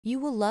You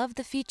will love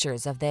the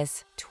features of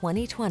this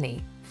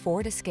 2020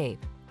 Ford Escape.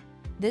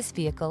 This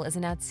vehicle is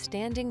an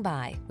outstanding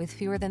buy with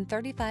fewer than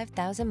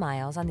 35,000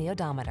 miles on the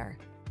odometer.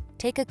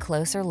 Take a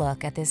closer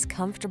look at this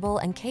comfortable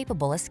and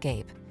capable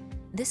Escape.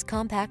 This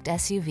compact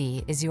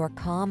SUV is your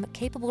calm,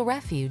 capable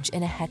refuge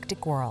in a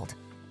hectic world.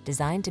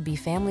 Designed to be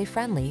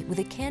family-friendly with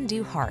a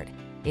can-do heart,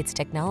 its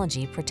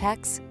technology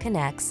protects,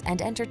 connects,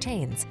 and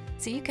entertains,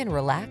 so you can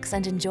relax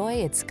and enjoy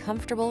its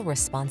comfortable,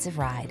 responsive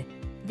ride.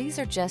 These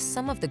are just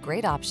some of the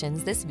great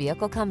options this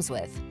vehicle comes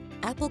with: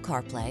 Apple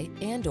CarPlay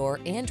and/or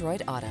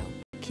Android Auto,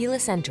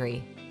 keyless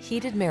entry,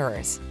 heated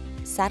mirrors,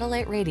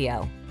 satellite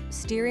radio,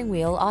 steering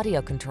wheel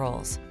audio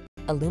controls,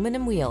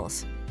 aluminum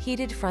wheels,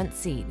 heated front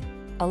seat,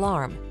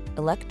 alarm,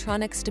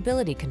 electronic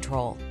stability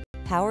control,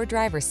 power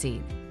driver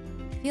seat.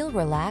 Feel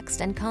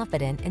relaxed and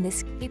confident in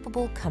this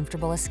capable,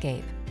 comfortable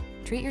Escape.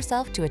 Treat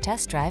yourself to a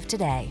test drive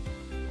today.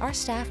 Our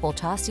staff will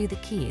toss you the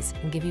keys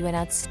and give you an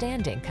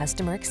outstanding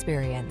customer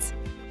experience.